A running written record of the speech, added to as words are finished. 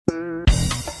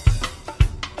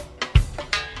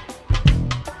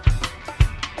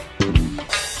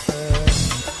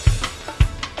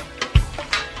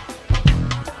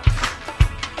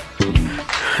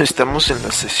Estamos en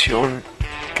la sesión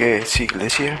que es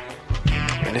Iglesia.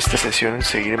 En esta sesión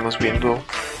seguiremos viendo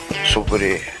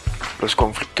sobre los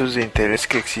conflictos de interés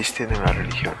que existen en la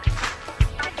religión.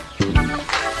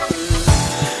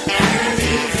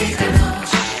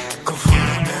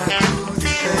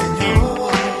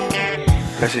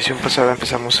 La sesión pasada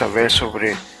empezamos a ver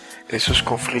sobre esos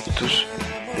conflictos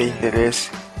de interés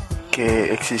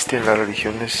que existen en las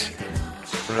religiones,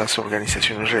 en las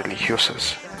organizaciones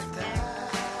religiosas.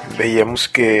 Veíamos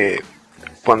que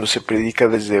cuando se predica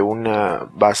desde una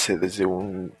base, desde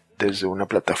una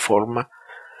plataforma,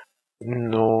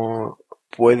 no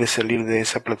puede salir de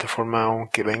esa plataforma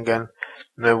aunque vengan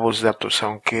nuevos datos,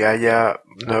 aunque haya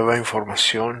nueva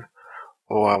información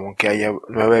o aunque haya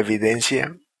nueva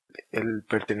evidencia. El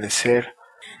pertenecer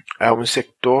a un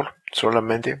sector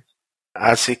solamente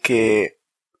hace que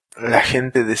la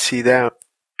gente decida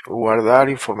guardar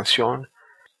información,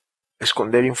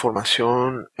 esconder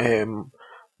información,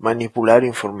 manipular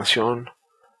información.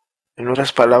 En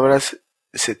otras palabras,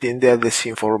 se tiende a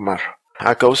desinformar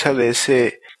a causa de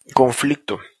ese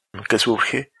conflicto que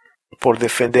surge por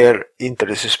defender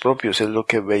intereses propios. Es lo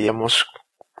que veíamos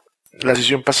la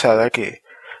sesión pasada, que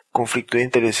conflicto de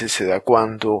intereses se da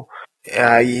cuando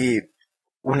hay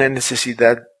una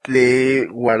necesidad de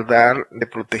guardar, de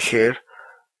proteger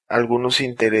algunos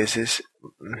intereses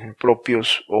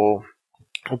propios o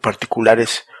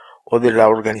particulares o de la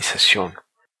organización.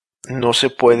 No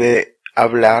se puede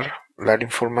dar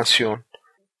información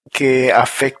que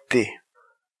afecte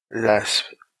las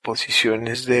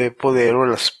posiciones de poder o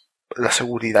la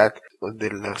seguridad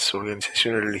de las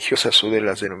organizaciones religiosas o de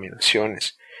las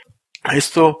denominaciones.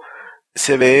 Esto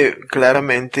se ve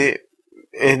claramente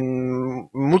en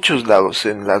muchos lados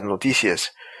en las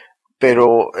noticias,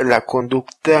 pero la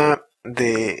conducta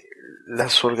de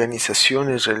las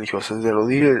organizaciones religiosas, de los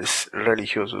líderes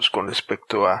religiosos con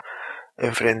respecto a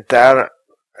enfrentar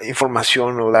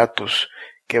información o datos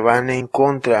que van en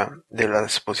contra de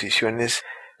las posiciones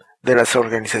de las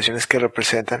organizaciones que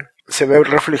representan, se ve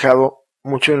reflejado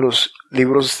mucho en los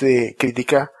libros de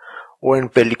crítica o en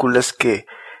películas que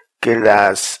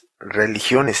las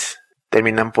religiones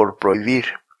terminan por prohibir.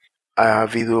 Ha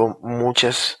habido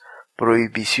muchas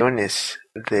prohibiciones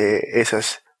de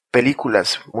esas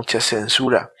películas, mucha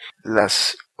censura.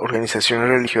 Las organizaciones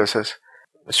religiosas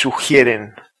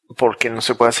sugieren, porque no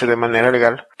se puede hacer de manera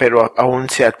legal, pero aún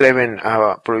se atreven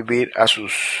a prohibir a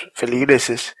sus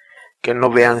feligreses que no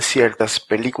vean ciertas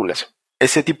películas.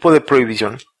 Ese tipo de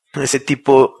prohibición, ese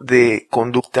tipo de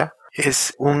conducta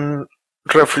es un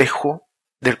reflejo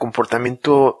del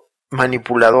comportamiento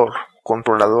manipulador,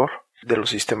 controlador de los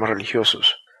sistemas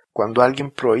religiosos. Cuando alguien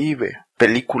prohíbe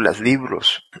películas,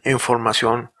 libros,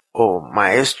 información o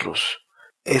maestros,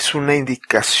 es una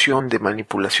indicación de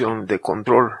manipulación, de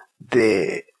control,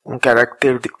 de un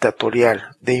carácter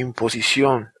dictatorial, de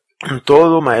imposición.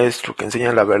 Todo maestro que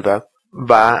enseña la verdad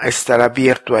va a estar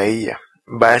abierto a ella,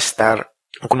 va a estar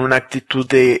con una actitud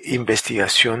de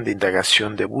investigación, de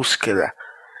indagación, de búsqueda,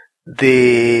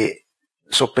 de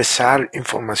sopesar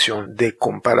información, de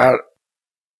comparar,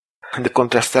 de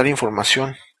contrastar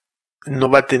información. No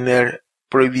va a tener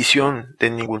prohibición de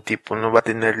ningún tipo, no va a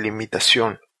tener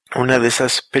limitación. Una de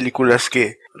esas películas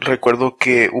que recuerdo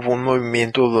que hubo un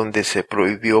movimiento donde se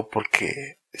prohibió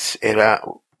porque era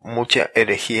mucha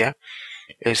herejía,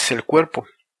 es El Cuerpo,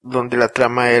 donde la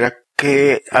trama era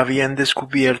que habían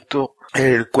descubierto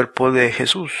el cuerpo de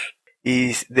Jesús,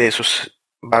 y de eso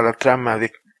va la trama,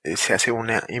 de se hace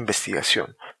una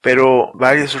investigación. Pero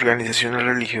varias organizaciones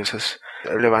religiosas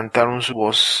levantaron su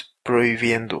voz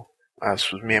prohibiendo a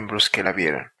sus miembros que la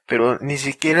vieran. Pero ni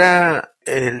siquiera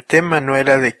el tema no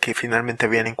era de que finalmente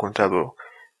habían encontrado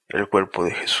el cuerpo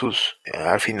de Jesús.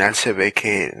 Al final se ve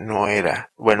que no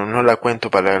era. Bueno, no la cuento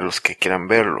para los que quieran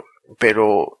verlo.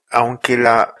 Pero aunque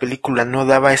la película no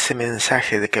daba ese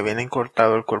mensaje de que habían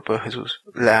encontrado el cuerpo de Jesús,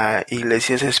 la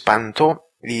iglesia se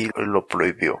espantó y lo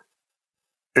prohibió.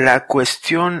 La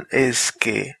cuestión es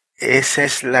que esa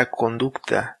es la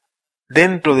conducta.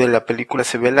 Dentro de la película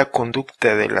se ve la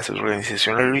conducta de las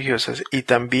organizaciones religiosas y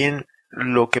también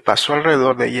lo que pasó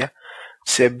alrededor de ella.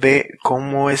 Se ve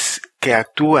cómo es que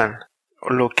actúan,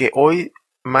 lo que hoy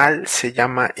mal se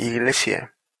llama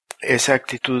iglesia. Esa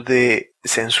actitud de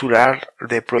censurar,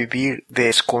 de prohibir, de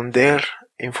esconder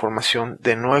información,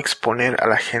 de no exponer a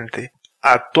la gente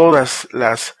a todas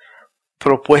las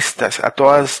propuestas, a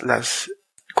todas las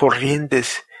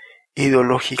corrientes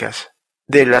ideológicas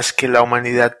de las que la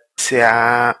humanidad se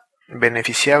ha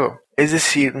beneficiado. Es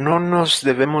decir, no nos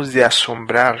debemos de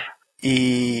asombrar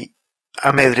y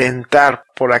amedrentar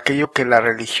por aquello que la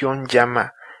religión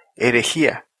llama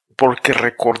herejía. porque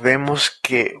recordemos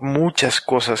que muchas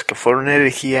cosas que fueron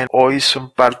herejía hoy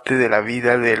son parte de la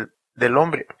vida del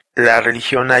hombre. La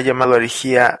religión ha llamado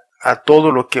herejía a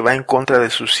todo lo que va en contra de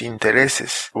sus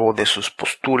intereses o de sus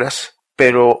posturas,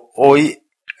 pero hoy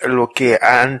lo que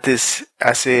antes,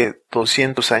 hace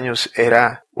 200 años,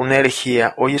 era una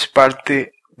herejía, hoy es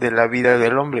parte de la vida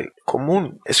del hombre,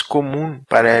 es común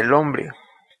para el hombre,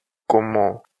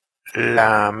 como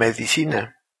la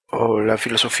medicina o la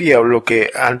filosofía, o lo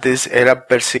que antes era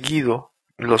perseguido,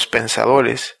 los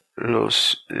pensadores,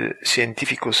 los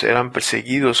científicos eran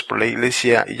perseguidos por la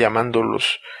Iglesia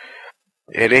llamándolos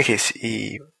herejes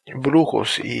y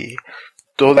brujos, y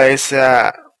toda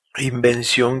esa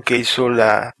invención que hizo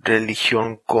la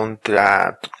religión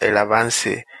contra el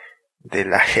avance de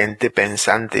la gente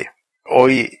pensante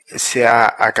hoy se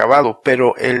ha acabado,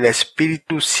 pero el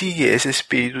espíritu sigue, ese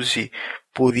espíritu si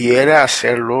pudiera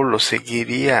hacerlo lo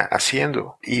seguiría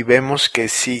haciendo, y vemos que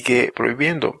sigue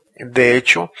prohibiendo. De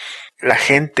hecho, la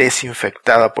gente es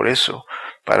infectada por eso.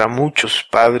 Para muchos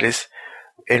padres,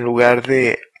 en lugar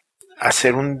de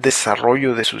hacer un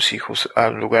desarrollo de sus hijos,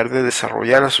 en lugar de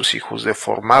desarrollar a sus hijos, de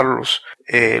formarlos,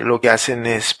 lo que hacen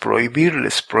es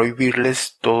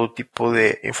prohibirles todo tipo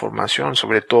de información,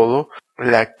 sobre todo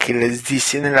la que les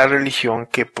dicen en la religión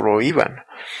que prohíban,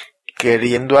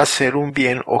 queriendo hacer un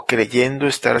bien o creyendo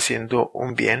estar haciendo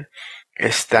un bien,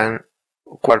 están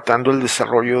coartando el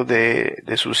desarrollo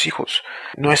de sus hijos.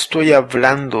 No estoy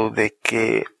hablando de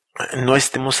que no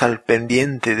estemos al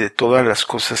pendiente de todas las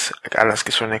cosas a las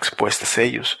que son expuestas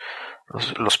ellos.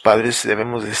 Los padres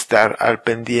debemos de estar al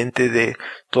pendiente de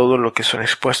todo lo que son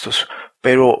expuestos,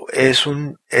 pero es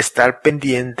un estar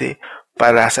pendiente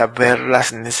para saber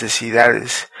las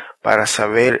necesidades, para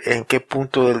saber en qué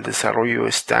punto del desarrollo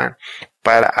están,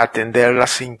 para atender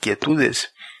las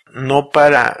inquietudes, no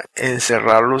para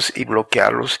encerrarlos y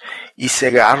bloquearlos y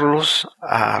cegarlos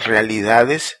a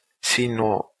realidades,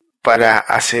 sino para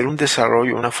hacer un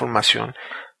desarrollo, una formación.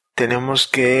 Tenemos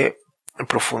que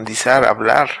profundizar,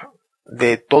 hablar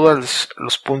de todos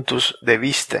los puntos de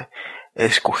vista,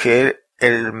 escoger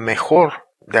el mejor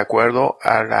de acuerdo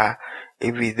a la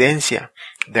evidencia,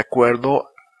 de acuerdo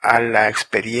a la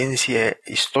experiencia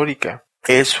histórica.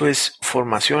 Eso es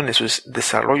formación, eso es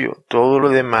desarrollo. Todo lo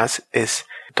demás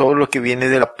todo lo que viene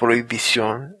de la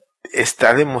prohibición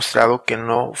está demostrado que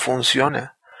no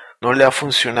funciona. No le ha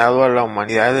funcionado a la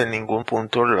humanidad en ningún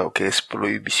punto lo que es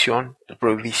prohibición. El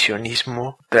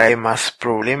prohibicionismo trae más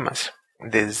problemas,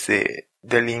 desde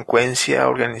delincuencia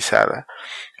organizada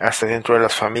hasta dentro de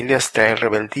las familias trae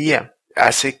rebeldía.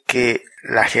 Hace que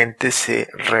la gente se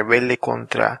rebele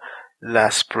contra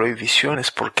las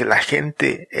prohibiciones, porque la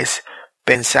gente es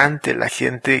pensante, la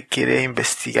gente quiere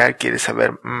investigar, quiere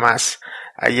saber más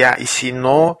allá, y si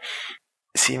no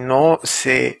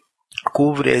se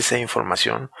cubre esa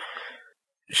información,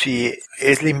 si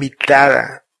es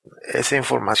limitada esa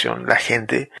información, la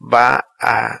gente va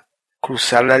a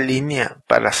cruzar la línea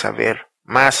para saber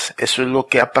más. Eso es lo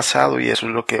que ha pasado y eso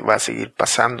es lo que va a seguir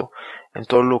pasando en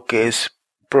todo lo que es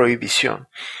prohibición.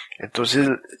 Entonces,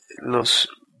 los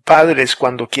padres,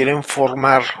 cuando quieren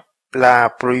formar,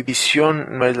 la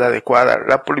prohibición no es la adecuada.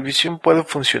 La prohibición puede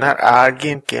funcionar a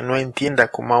alguien que no entienda,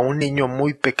 como a un niño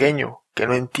muy pequeño que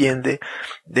no entiende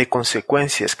de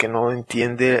consecuencias, que no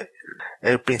entiende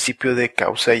el principio de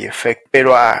causa y efecto.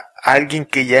 Pero a alguien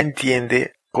que ya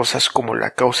entiende cosas como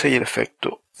la causa y el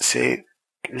efecto, se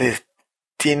le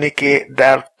tiene que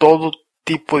dar todo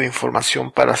tipo de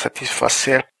información para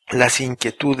satisfacer las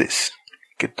inquietudes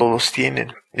que todos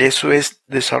tienen. Eso es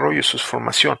desarrollo, eso es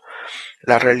formación.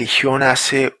 La religión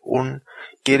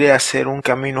quiere hacer un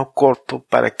camino corto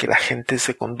para que la gente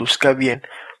se conduzca bien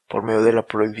por medio de la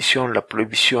prohibición. La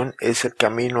prohibición es el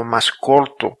camino más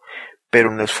corto,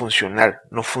 pero no es funcional,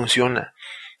 no funciona.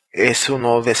 Eso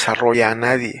no desarrolla a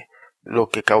nadie. Lo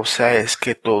que causa es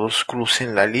que todos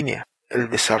crucen la línea. El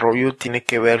desarrollo tiene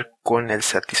que ver con el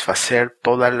satisfacer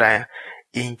toda la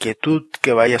inquietud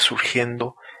que vaya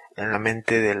surgiendo en la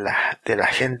mente de la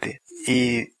gente.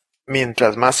 Y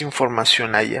mientras más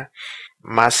información haya,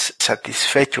 más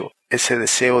satisfecho ese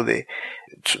deseo de,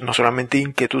 no solamente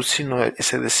inquietud, sino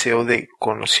ese deseo de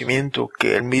conocimiento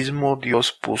que el mismo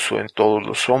Dios puso en todos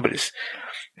los hombres.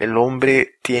 El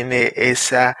hombre tiene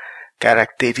esa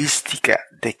característica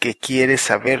de que quiere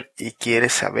saber y quiere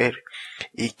saber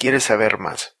y quiere saber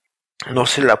más. No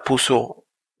se la puso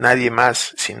nadie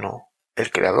más sino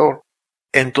el Creador.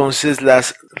 Entonces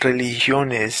las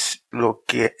religiones lo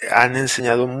que han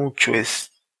enseñado mucho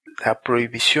es la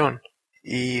prohibición,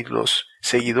 y los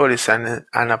seguidores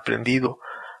han aprendido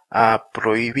a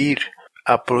prohibir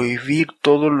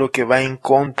todo lo que va en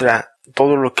contra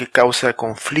todo lo que causa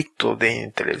conflicto de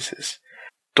intereses,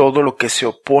 todo lo que se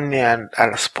opone a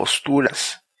las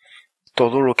posturas,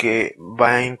 todo lo que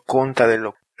va en contra de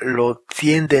lo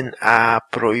tienden a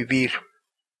prohibir.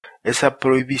 Esa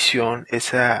prohibición,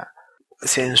 esa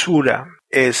censura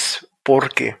es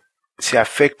porque se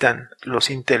afectan los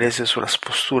intereses o las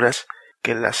posturas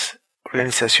que las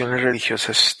organizaciones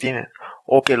religiosas tienen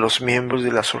o que los miembros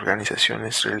de las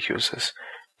organizaciones religiosas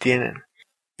tienen.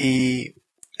 Y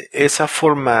esa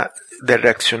forma de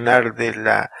reaccionar de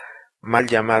la mal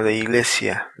llamada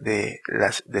Iglesia, de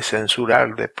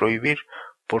censurar, de prohibir,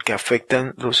 porque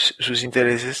afectan sus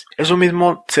intereses, eso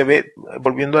mismo se ve,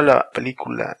 volviendo a la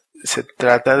película, se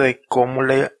trata de cómo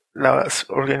las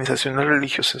organizaciones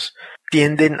religiosas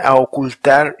tienden a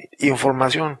ocultar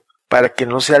información para que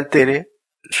no se altere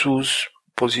sus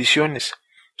posiciones,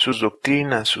 sus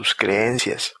doctrinas, sus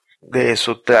creencias. De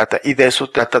eso trata, y de eso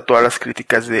trata todas las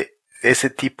críticas de ese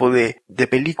tipo de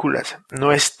películas.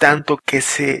 No es tanto que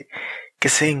se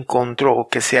encontró o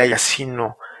que se haya,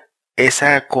 sino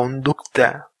esa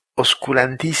conducta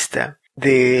oscurantista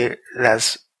de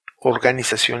las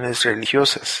organizaciones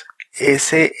religiosas.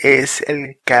 Ese es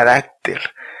el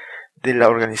carácter de las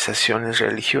organizaciones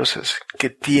religiosas, que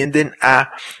tienden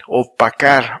a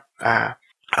opacar, a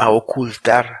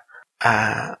ocultar,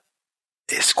 a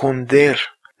esconder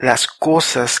las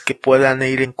cosas que puedan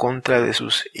ir en contra de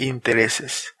sus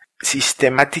intereses.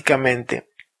 Sistemáticamente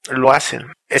lo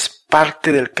hacen. Es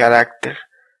parte del carácter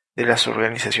de las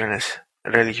organizaciones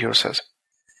religiosas.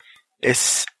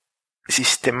 Es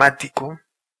sistemático.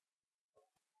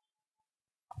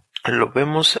 Lo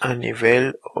vemos a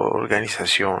nivel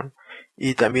organización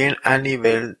y también a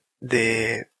nivel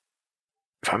de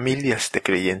familias de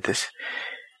creyentes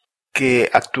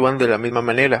que actúan de la misma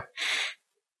manera.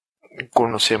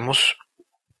 Conocemos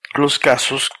los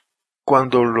casos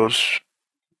cuando los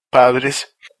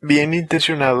padres bien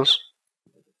intencionados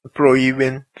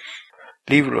prohíben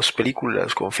libros,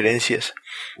 películas, conferencias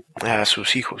a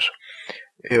sus hijos.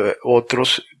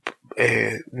 Otros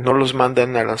no los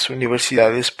mandan a las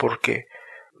universidades porque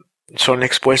son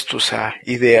expuestos a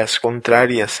ideas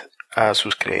contrarias a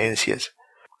sus creencias.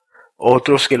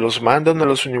 Otros que los mandan a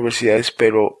las universidades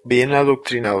pero bien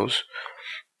adoctrinados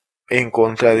en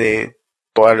contra de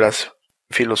todas las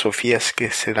filosofías que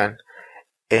se dan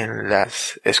en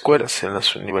las escuelas, en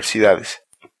las universidades,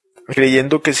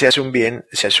 creyendo que se hace un bien,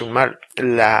 se hace un mal.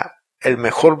 El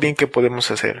mejor bien que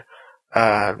podemos hacer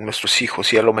a nuestros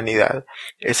hijos y a la humanidad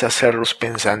es hacerlos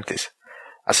pensantes,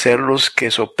 hacerlos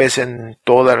que sopesen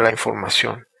toda la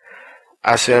información,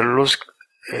 hacerlos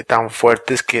tan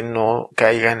fuertes que no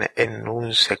caigan en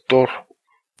un sector,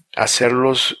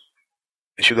 hacerlos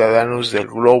ciudadanos del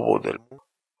globo, del mundo,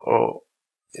 o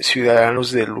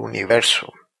ciudadanos del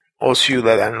universo, o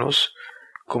ciudadanos,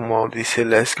 como dice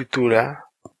la escritura,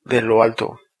 de lo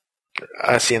alto,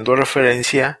 haciendo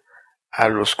referencia a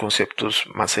los conceptos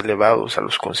más elevados, a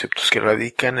los conceptos que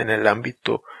radican en el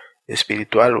ámbito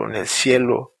espiritual o en el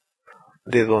cielo,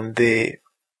 de donde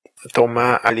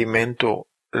toma alimento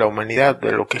la humanidad,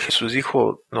 de lo que Jesús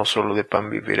dijo: no solo de pan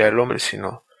vivirá el hombre,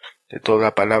 sino de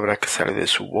toda palabra que sale de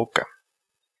su boca.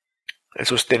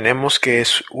 Sostenemos que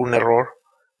es un error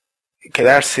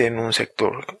quedarse en un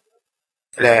sector.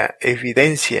 La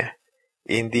evidencia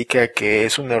indica que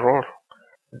es un error,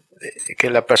 que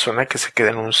la persona que se queda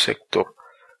en un sector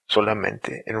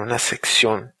solamente, en una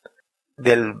sección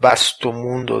del vasto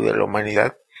mundo de la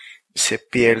humanidad, se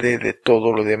pierde de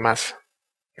todo lo demás,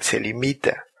 se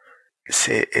limita,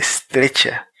 se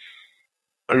estrecha.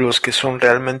 Los que son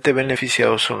realmente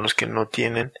beneficiados son los que no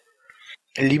tienen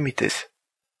límites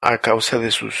a causa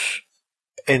de sus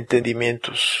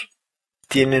entendimientos.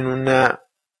 Tienen una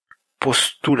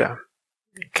postura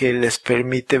que les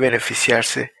permite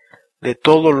beneficiarse de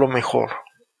todo lo mejor,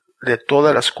 de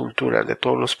todas las culturas, de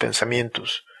todos los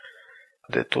pensamientos,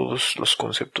 de todos los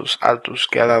conceptos altos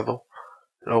que ha dado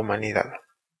la humanidad.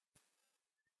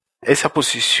 Esa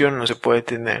posición no se puede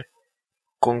tener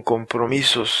con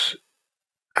compromisos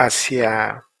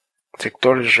hacia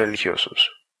sectores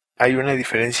religiosos. Hay una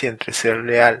diferencia entre ser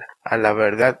leal a la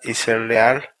verdad y ser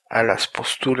leal a las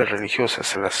posturas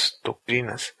religiosas, a las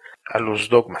doctrinas, a los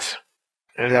dogmas.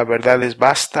 La verdad es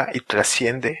vasta y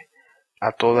trasciende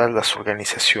a todas las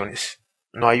organizaciones.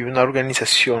 No hay una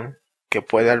organización que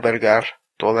pueda albergar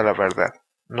toda la verdad.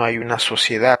 No hay una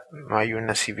sociedad, no hay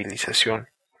una civilización.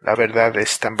 La verdad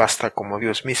es tan vasta como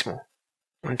Dios mismo.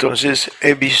 Entonces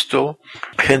he visto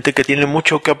gente que tiene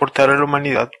mucho que aportar a la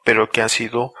humanidad, pero que han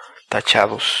sido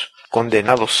tachados,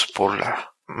 condenados por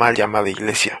la mal llamada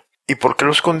Iglesia. ¿Y por qué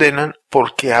los condenan?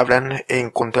 Porque hablan en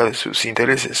contra de sus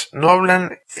intereses. No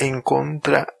hablan en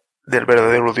contra del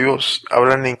verdadero Dios,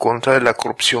 hablan en contra de la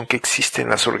corrupción que existe en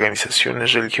las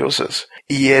organizaciones religiosas,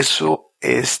 y eso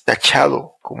es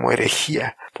tachado como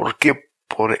herejía. ¿Por qué?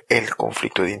 Por el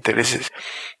conflicto de intereses,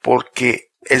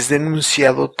 porque es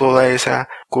denunciado toda esa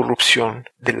corrupción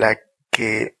de la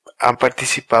que han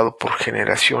participado por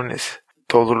generaciones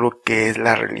todo lo que es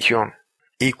la religión,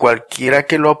 y cualquiera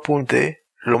que lo apunte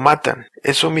lo matan.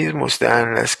 Eso mismo está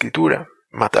en la escritura.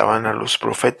 Mataban a los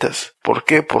profetas. ¿Por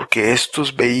qué? Porque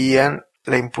estos veían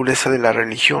la impureza de la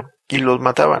religión y los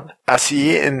mataban.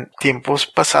 Así en tiempos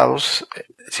pasados,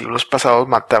 siglos pasados,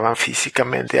 mataban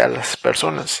físicamente a las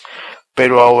personas,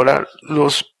 pero ahora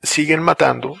los siguen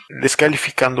matando,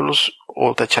 descalificándolos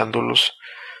o tachándolos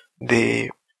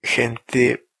de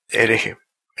gente hereje.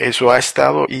 Eso ha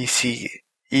estado y sigue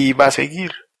y va a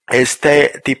seguir.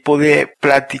 Este tipo de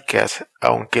pláticas,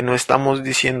 aunque no estamos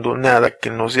diciendo nada que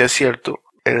no sea cierto,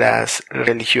 las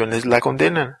religiones la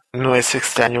condenan. No es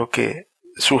extraño que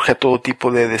surja todo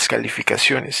tipo de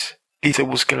descalificaciones y se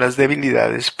busquen las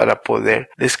debilidades para poder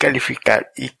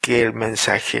descalificar y que el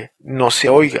mensaje no se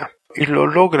oiga. Y lo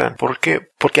logran. ¿Por qué?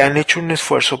 Porque han hecho un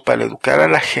esfuerzo para educar a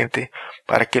la gente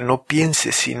para que no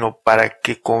piense, sino para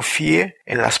que confíe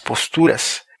en las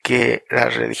posturas que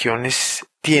las religiones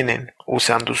tienen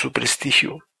usando su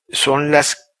prestigio. Son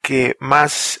las que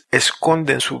más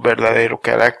esconden su verdadero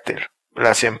carácter.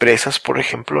 Las empresas, por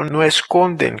ejemplo, no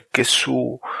esconden que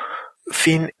su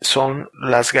fin son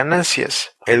las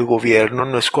ganancias. El gobierno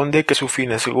no esconde que su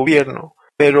fin es el gobierno.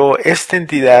 Pero esta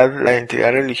entidad, la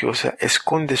entidad religiosa,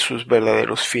 esconde sus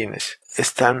verdaderos fines.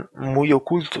 Están muy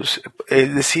ocultos.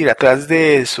 Es decir, atrás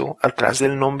de eso, atrás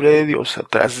del nombre de Dios,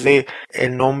 atrás de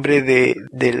el nombre de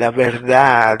la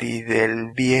verdad y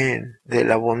del bien, de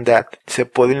la bondad, se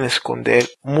pueden esconder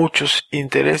muchos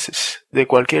intereses de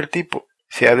cualquier tipo,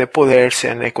 sea de poder,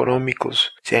 sean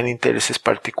económicos, sean intereses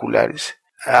particulares.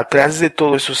 Atrás de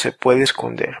todo eso se puede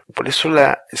esconder. Por eso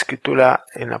la escritura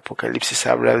en Apocalipsis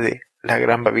habla de la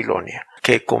gran Babilonia,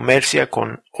 que comercia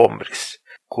con hombres,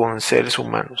 con seres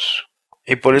humanos.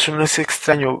 Y por eso no es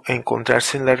extraño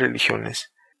encontrarse en las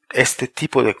religiones este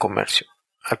tipo de comercio.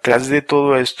 Atrás de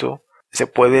todo esto se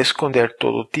puede esconder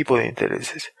todo tipo de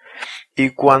intereses.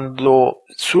 Y cuando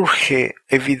surge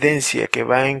evidencia que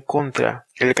va en contra,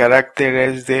 el carácter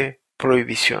es de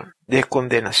prohibición, de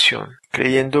condenación,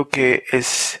 creyendo que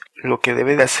es lo que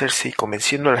debe de hacerse y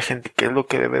convenciendo a la gente que es lo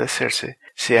que debe de hacerse,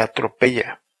 se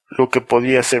atropella lo que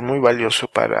podría ser muy valioso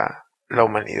para la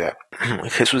humanidad.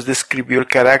 Jesús describió el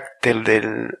carácter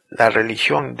de la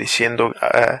religión diciendo,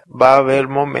 va a haber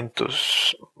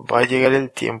momentos, va a llegar el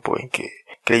tiempo en que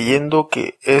creyendo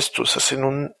que estos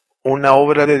hacen una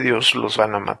obra de Dios, los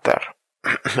van a matar.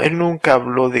 Él nunca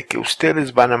habló de que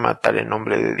ustedes van a matar en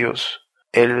nombre de Dios.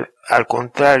 Él, al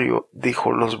contrario,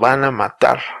 dijo, los van a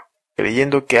matar,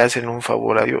 creyendo que hacen un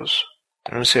favor a Dios,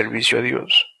 un servicio a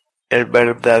Dios. El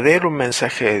verdadero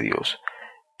mensaje de Dios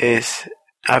es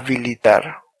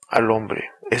habilitar al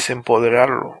hombre, es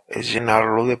empoderarlo, es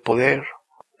llenarlo de poder,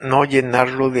 no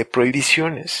llenarlo de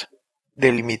prohibiciones,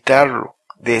 de limitarlo,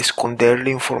 de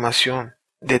esconderle información,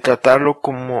 de tratarlo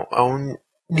como a un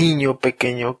niño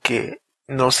pequeño que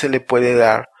no se le puede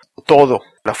dar todo.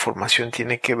 La formación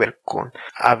tiene que ver con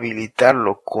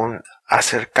habilitarlo, con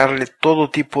acercarle todo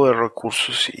tipo de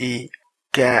recursos y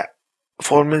que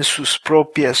formen sus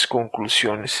propias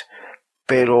conclusiones,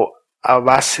 pero a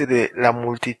base de la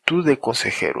multitud de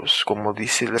consejeros, como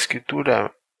dice la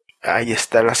escritura, ahí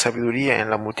está la sabiduría en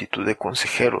la multitud de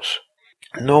consejeros.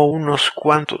 No unos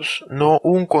cuantos, no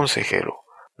un consejero,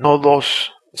 no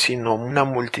dos, sino una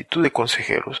multitud de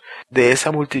consejeros. De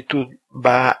esa multitud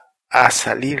va a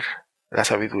salir la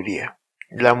sabiduría.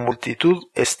 La multitud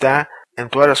está en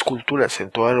todas las culturas,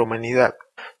 en toda la humanidad,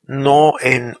 no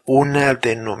en una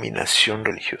denominación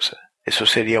religiosa. Eso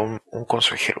sería un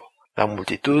consejero. La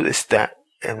multitud está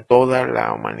en toda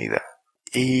la humanidad.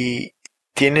 Y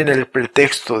tienen el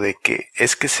pretexto de que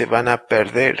es que se van a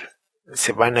perder,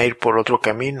 se van a ir por otro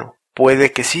camino.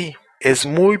 Puede que sí. Es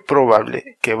muy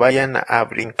probable que vayan a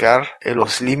brincar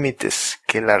los límites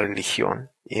que la religión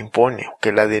impone,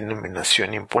 que la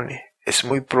denominación impone. Es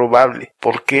muy probable.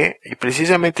 ¿Por qué? Y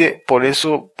precisamente por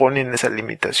eso ponen esa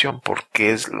limitación,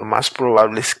 porque es lo más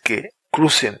probable es que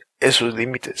crucen esos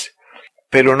límites.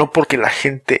 Pero no porque la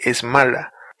gente es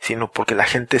mala, sino porque la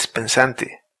gente es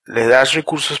pensante. Le das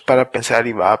recursos para pensar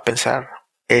y va a pensar.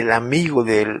 El amigo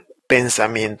del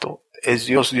pensamiento es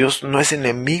Dios. Dios no es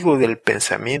enemigo del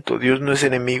pensamiento. Dios no es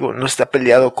enemigo, no está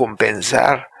peleado con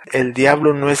pensar. El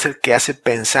diablo no es el que hace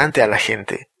pensante a la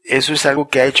gente. Eso es algo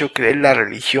que ha hecho creer la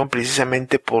religión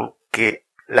precisamente porque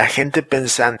la gente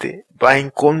pensante va en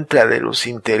contra de los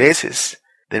intereses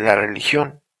de la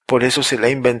religión. Por eso se le ha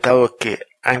inventado que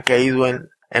han caído en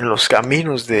los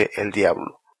caminos del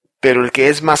diablo. Pero el que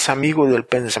es más amigo del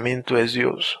pensamiento es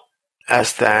Dios.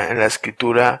 Hasta en la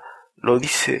escritura lo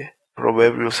dice.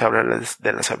 Proverbios habla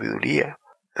de la sabiduría.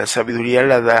 La sabiduría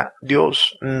la da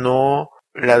Dios, no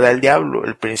la da el diablo.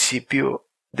 El principio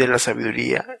de la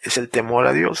sabiduría es el temor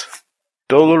a Dios.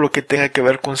 Todo lo que tenga que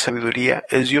ver con sabiduría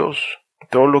es Dios.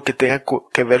 Todo lo que tenga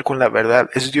que ver con la verdad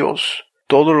es Dios.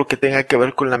 Todo lo que tenga que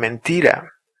ver con la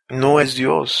mentira no es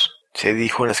Dios. Se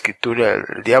dijo en la escritura,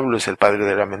 el diablo es el padre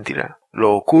de la mentira.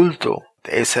 Lo oculto,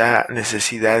 esa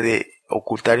necesidad de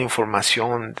ocultar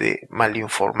información, de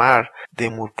malinformar, de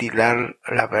mutilar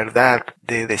la verdad,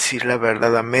 de decir la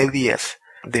verdad a medias,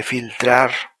 de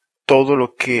filtrar todo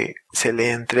lo que se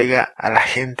le entrega a la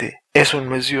gente. Eso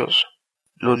no es Dios.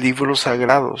 Los libros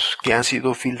sagrados que han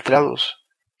sido filtrados.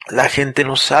 La gente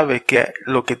no sabe que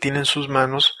lo que tiene en sus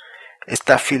manos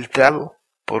está filtrado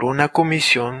por una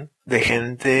comisión de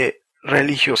gente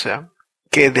religiosa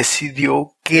que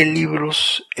decidió qué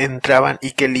libros entraban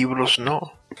y qué libros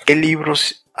no, qué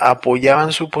libros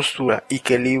apoyaban su postura y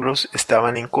qué libros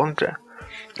estaban en contra.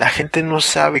 La gente no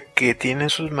sabe que tiene en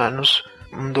sus manos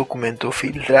un documento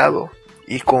filtrado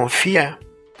y confía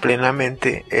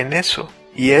plenamente en eso.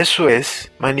 Y eso es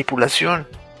manipulación.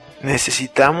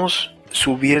 Necesitamos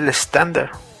subir el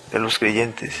estándar de los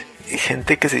creyentes. Hay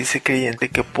gente que se dice creyente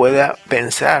que pueda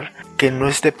pensar, que no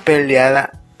esté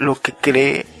peleada lo que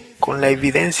cree con la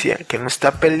evidencia, que no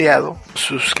está peleado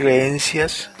sus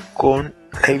creencias con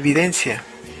la evidencia.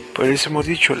 Por eso hemos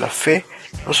dicho, la fe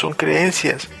no son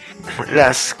creencias.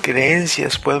 Las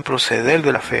creencias pueden proceder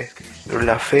de la fe, pero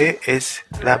la fe es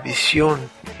la visión,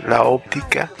 la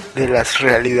óptica de las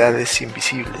realidades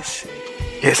invisibles.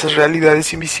 Y esas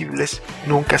realidades invisibles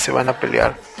nunca se van a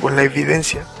pelear con la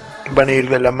evidencia. Van a ir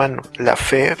de la mano. La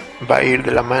fe va a ir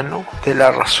de la mano de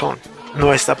la razón.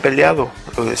 No está peleado,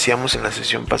 lo decíamos en la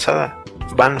sesión pasada.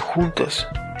 Van juntos.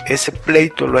 Ese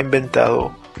pleito lo ha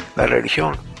inventado la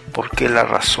religión, porque la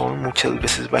razón muchas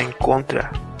veces va en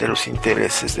contra de los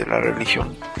intereses de la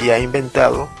religión. Y ha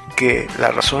inventado que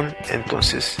la razón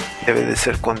entonces debe de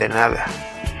ser condenada.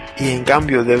 Y en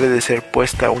cambio debe de ser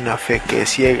puesta una fe que es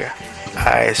ciega.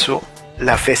 A eso,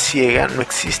 la fe ciega no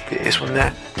existe, es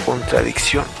una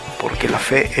contradicción, porque la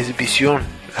fe es visión.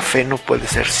 La fe no puede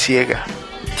ser ciega,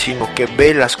 sino que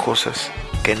ve las cosas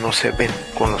que no se ven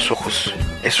con los ojos.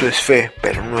 Eso es fe,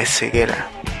 pero no es ceguera.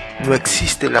 No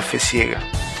existe la fe ciega.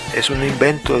 Es un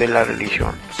invento de la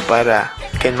religión para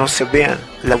que no se vean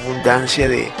la abundancia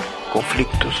de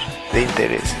conflictos, de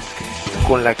intereses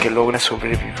con la que logra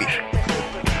sobrevivir.